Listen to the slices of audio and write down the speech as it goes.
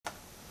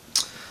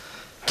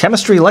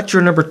Chemistry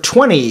lecture number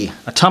 20,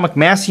 atomic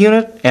mass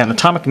unit and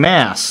atomic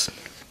mass.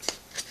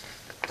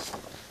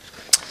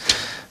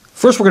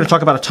 First we're going to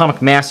talk about atomic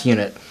mass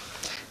unit.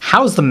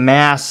 How is the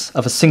mass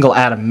of a single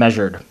atom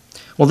measured?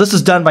 Well, this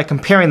is done by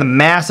comparing the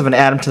mass of an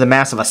atom to the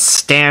mass of a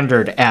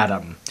standard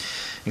atom.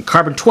 And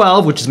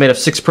carbon-12, which is made of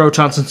 6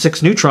 protons and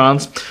 6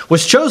 neutrons,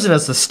 was chosen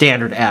as the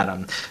standard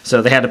atom.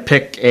 So they had to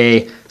pick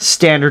a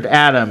standard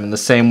atom in the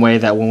same way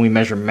that when we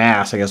measure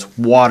mass, I guess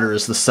water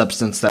is the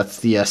substance that's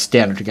the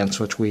standard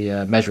against which we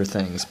measure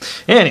things.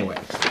 Anyway,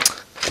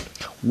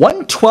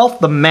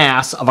 1/12 the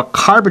mass of a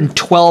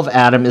carbon-12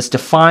 atom is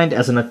defined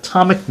as an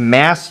atomic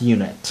mass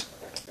unit.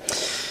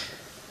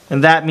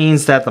 And that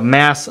means that the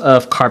mass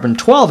of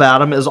carbon-12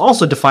 atom is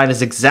also defined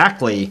as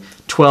exactly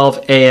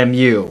 12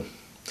 AMU.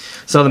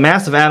 So the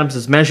mass of atoms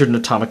is measured in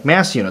atomic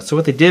mass units. So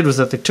what they did was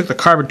that they took the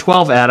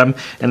carbon-12 atom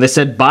and they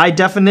said, by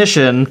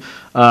definition,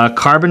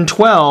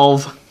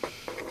 carbon-12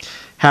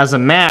 has a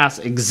mass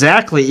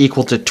exactly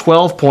equal to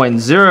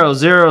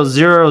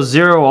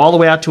 12.0000 all the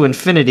way out to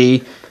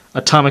infinity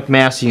atomic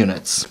mass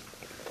units.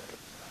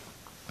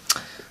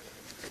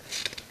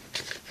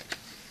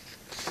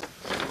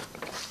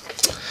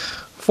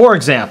 For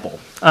example,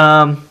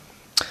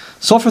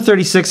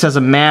 sulfur-36 has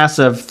a mass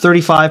of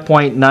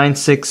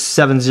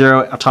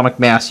 35.9670 atomic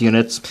mass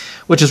units,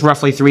 which is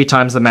roughly 3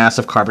 times the mass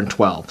of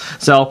carbon-12.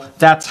 So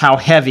that's how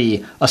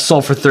heavy a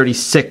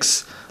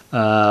sulfur-36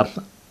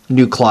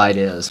 nuclide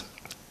is.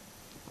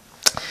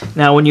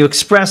 Now, when you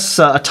express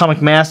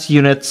atomic mass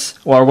units,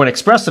 or when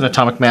expressed in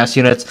atomic mass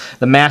units,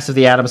 the mass of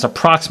the atom is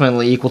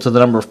approximately equal to the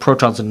number of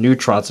protons and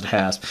neutrons it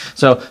has.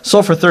 So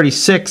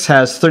sulfur-36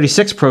 has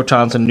 36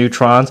 protons and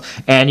neutrons,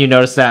 and you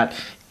notice that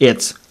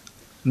its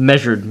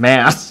measured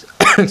mass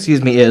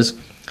excuse me, is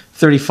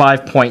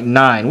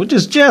 35.9, which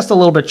is just a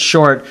little bit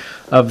short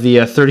of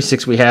the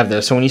 36 we have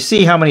there. So when you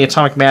see how many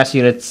atomic mass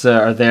units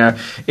are there,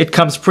 it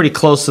comes pretty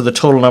close to the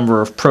total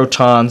number of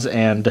protons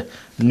and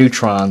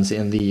neutrons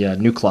in the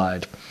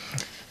nuclide.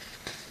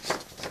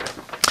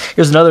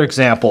 Here's another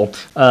example.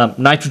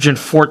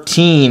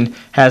 Nitrogen-14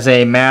 has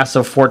a mass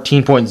of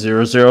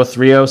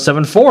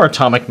 14.003074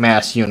 atomic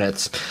mass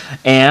units.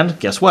 And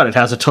guess what? It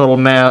has a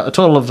total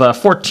of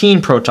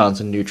 14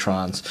 protons and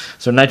neutrons.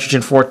 So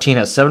nitrogen-14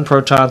 has 7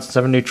 protons and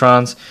 7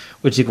 neutrons,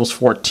 which equals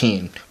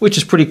 14, which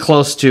is pretty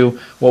close to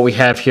what we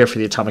have here for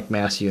the atomic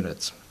mass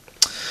units.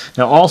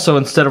 Now also,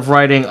 instead of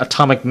writing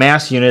atomic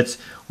mass units,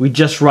 we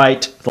just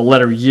write the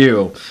letter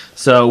U.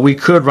 So we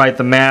could write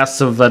the mass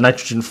of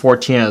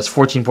nitrogen-14 as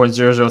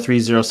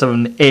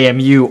 14.003007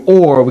 AMU,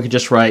 or we could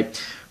just write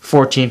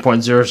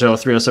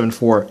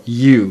 14.003074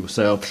 U.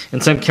 So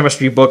in some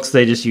chemistry books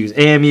they just use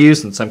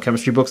AMUs, and some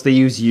chemistry books they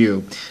use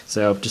U.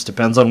 So it just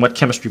depends on what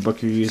chemistry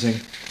book you're using.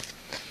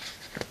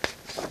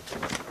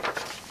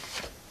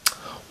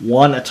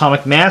 1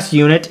 atomic mass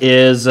unit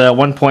is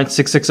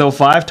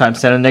 1.6605 times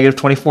 10 to the negative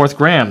 24th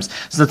grams.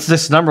 So that's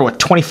this number with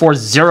 24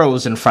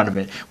 zeros in front of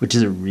it, which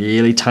is a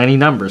really tiny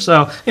number.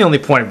 So the only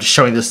point of just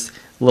showing this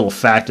little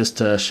fact is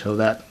to show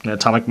that an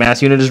atomic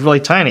mass unit is really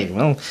tiny.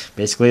 Well,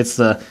 basically it's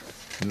the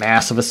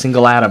mass of a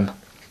single atom,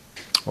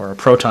 or a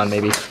proton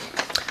maybe. All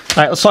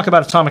right, let's talk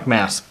about atomic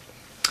mass.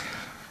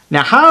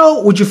 Now,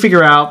 how would you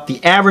figure out the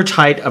average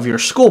height of your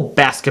school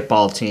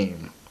basketball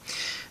team?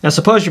 Now,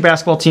 suppose your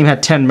basketball team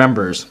had 10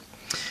 members.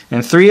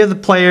 And 3 of the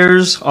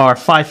players are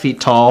 5 feet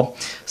tall,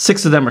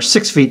 6 of them are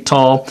 6 feet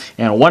tall,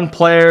 and 1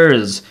 player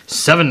is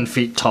 7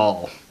 feet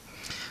tall.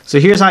 So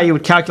here's how you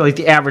would calculate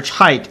the average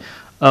height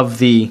of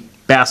the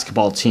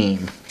basketball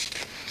team.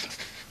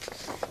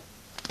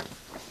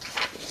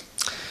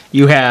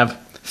 You have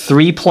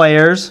 3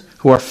 players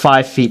who are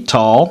 5 feet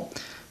tall,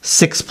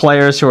 6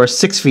 players who are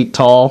 6 feet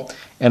tall,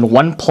 and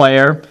 1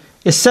 player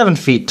is 7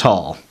 feet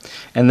tall.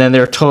 And then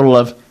there are a total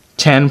of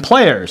 10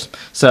 players.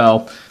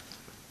 So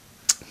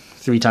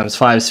 3 times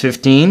 5 is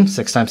 15,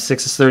 6 times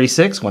 6 is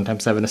 36, 1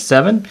 times 7 is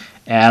 7.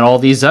 Add all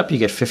these up, you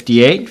get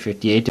 58.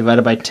 58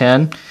 divided by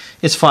 10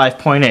 is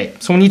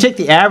 5.8. So when you take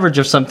the average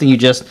of something, you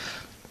just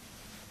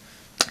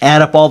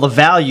add up all the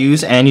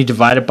values and you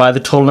divide it by the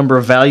total number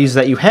of values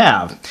that you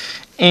have.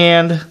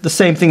 And the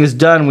same thing is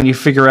done when you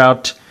figure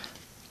out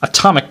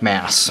atomic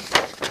mass.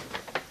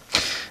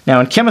 Now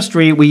in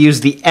chemistry, we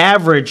use the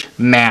average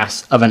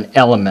mass of an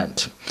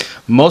element.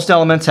 Most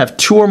elements have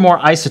 2 or more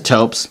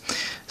isotopes,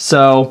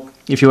 so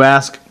if you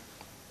ask,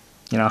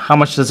 how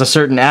much does a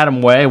certain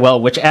atom weigh? Well,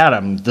 which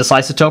atom? This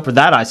isotope or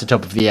that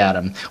isotope of the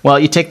atom? Well,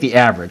 you take the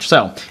average.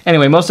 So,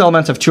 anyway, most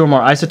elements have 2 or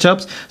more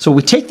isotopes. So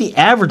we take the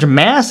average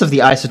mass of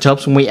the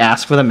isotopes when we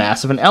ask for the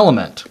mass of an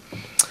element.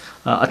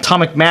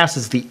 Atomic mass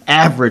is the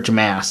average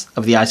mass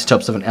of the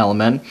isotopes of an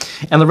element.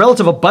 And the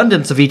relative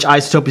abundance of each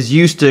isotope is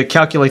used to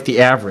calculate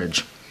the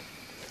average.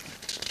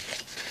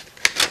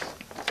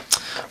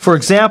 For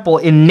example,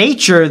 in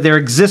nature, there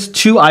exist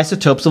 2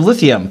 isotopes of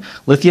lithium,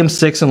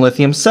 lithium-6 and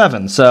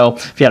lithium-7. So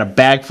if you had a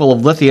bag full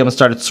of lithium and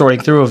started sorting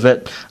through of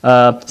it,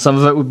 some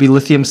of it would be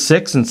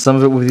lithium-6 and some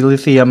of it would be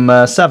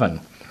lithium-7.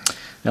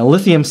 Now,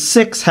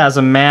 lithium-6 has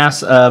a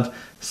mass of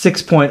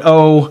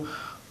 6.0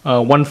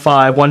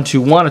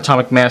 15121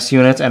 atomic mass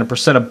units and a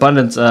percent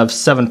abundance of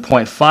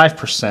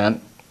 7.5%.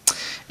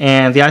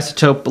 And the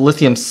isotope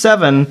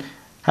lithium-7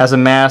 has a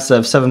mass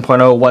of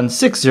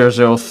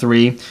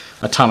 7.016003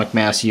 atomic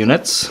mass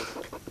units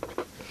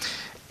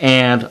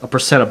and a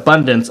percent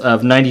abundance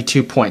of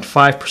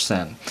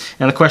 92.5%.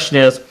 And the question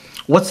is,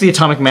 what's the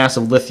atomic mass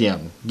of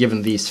lithium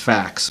given these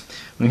facts?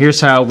 And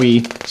here's how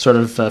we sort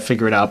of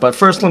figure it out. But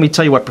first, let me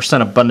tell you what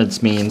percent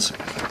abundance means.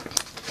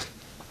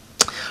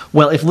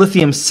 Well, if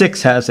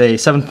lithium-6 has a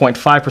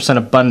 7.5%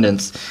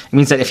 abundance, it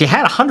means that if you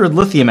had 100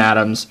 lithium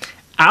atoms,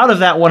 out of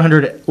that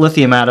 100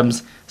 lithium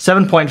atoms,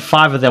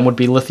 7.5 of them would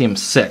be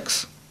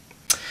lithium-6.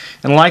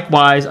 And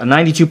likewise, a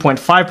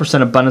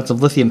 92.5% abundance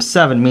of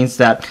lithium-7 means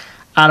that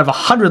out of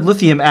 100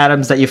 lithium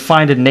atoms that you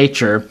find in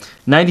nature,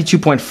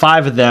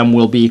 92.5 of them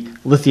will be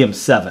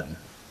lithium-7.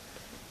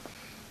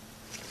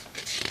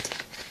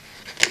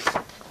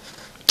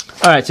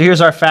 Alright, so here's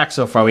our facts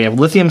so far. We have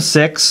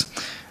lithium-6.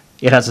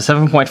 It has a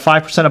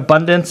 7.5%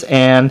 abundance,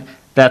 and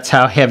that's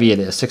how heavy it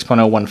is,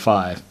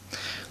 6.015.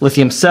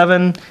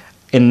 Lithium-7,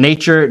 in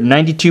nature,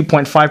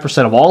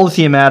 92.5% of all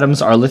lithium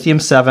atoms are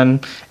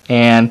lithium-7,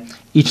 and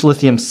each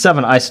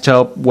lithium-7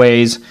 isotope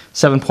weighs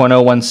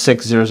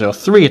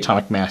 7.016003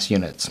 atomic mass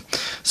units.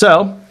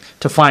 So,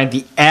 to find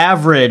the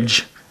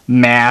average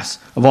mass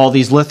of all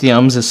these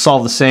lithiums is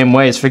solved the same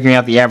way as figuring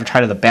out the average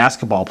height of the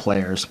basketball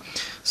players.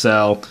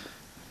 So,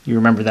 you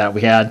remember that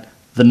we had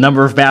the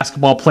number of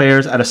basketball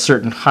players at a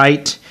certain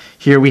height.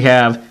 Here we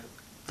have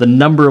the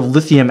number of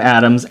lithium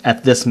atoms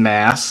at this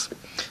mass.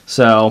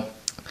 So,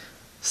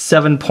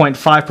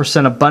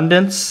 7.5%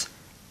 abundance,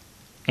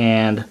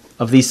 and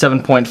of these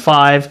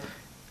 7.5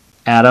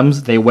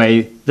 atoms, they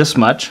weigh this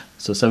much,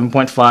 so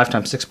 7.5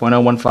 times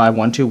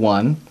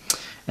 6.015121,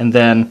 and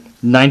then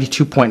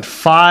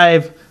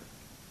 92.5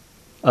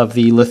 of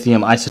the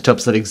lithium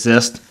isotopes that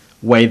exist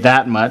weigh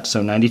that much,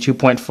 so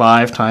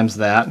 92.5 times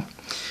that.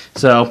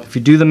 So if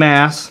you do the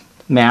math,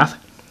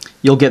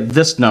 you'll get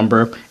this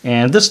number,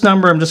 and this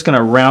number I'm just going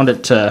to round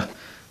it to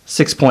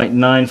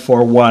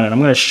 6.941, and I'm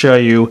going to show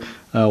you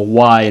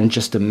why in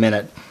just a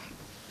minute.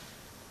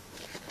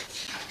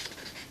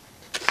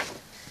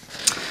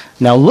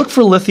 Now look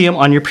for lithium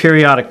on your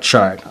periodic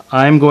chart.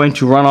 I'm going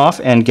to run off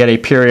and get a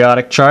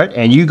periodic chart,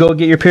 and you go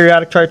get your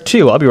periodic chart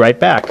too. I'll be right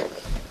back.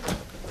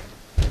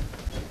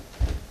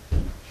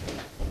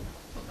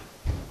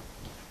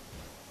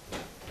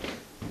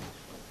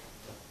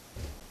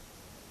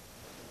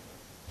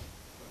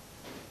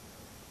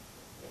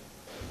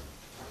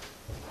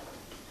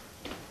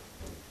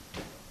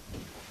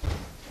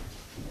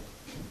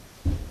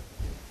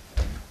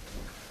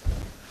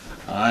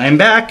 I'm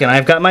back, and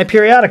I've got my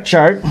periodic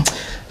chart.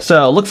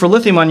 So look for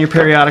lithium on your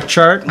periodic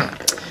chart,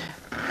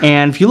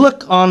 and if you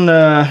look on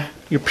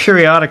your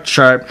periodic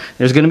chart,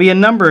 there's going to be a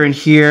number in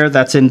here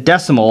that's in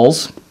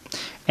decimals,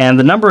 and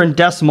the number in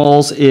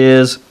decimals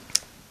is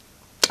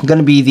going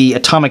to be the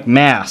atomic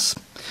mass.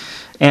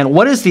 And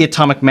what is the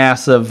atomic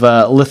mass of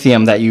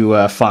lithium that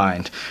you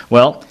find?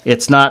 Well,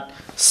 it's not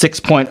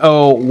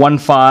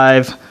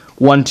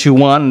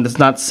 6.015121, it's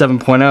not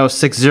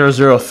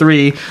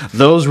 7.06003.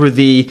 Those were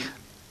the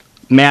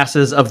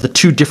masses of the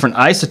two different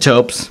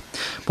isotopes,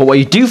 but what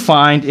you do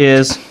find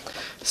is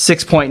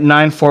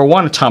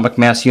 6.941 atomic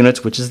mass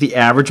units, which is the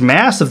average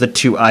mass of the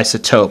two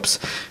isotopes.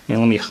 And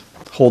let me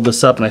hold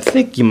this up, and I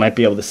think you might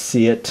be able to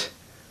see it.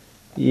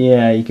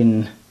 Yeah, you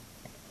can.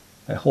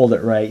 I hold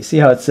it right. See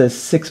how it says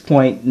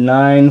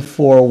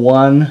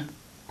 6.941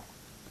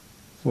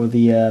 for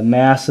the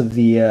mass of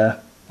the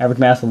average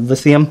mass of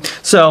lithium?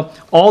 So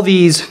all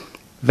these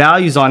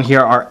values on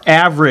here are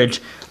average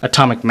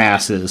atomic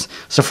masses.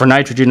 So for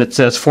nitrogen it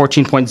says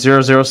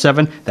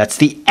 14.007. That's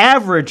the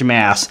average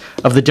mass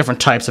of the different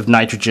types of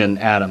nitrogen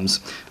atoms.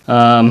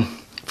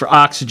 For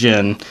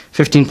oxygen,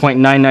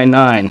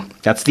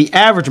 15.999. That's the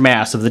average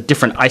mass of the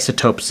different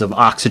isotopes of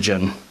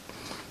oxygen.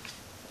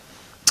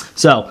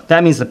 So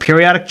that means the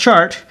periodic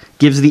chart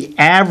gives the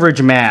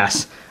average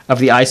mass of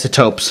the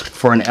isotopes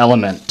for an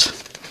element.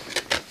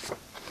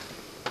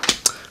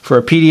 For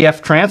a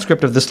PDF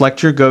transcript of this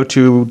lecture, go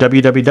to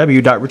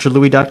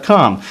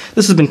www.richardlouis.com.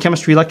 This has been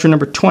Chemistry Lecture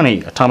number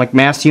 20, Atomic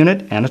Mass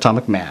Unit and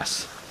Atomic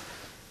Mass.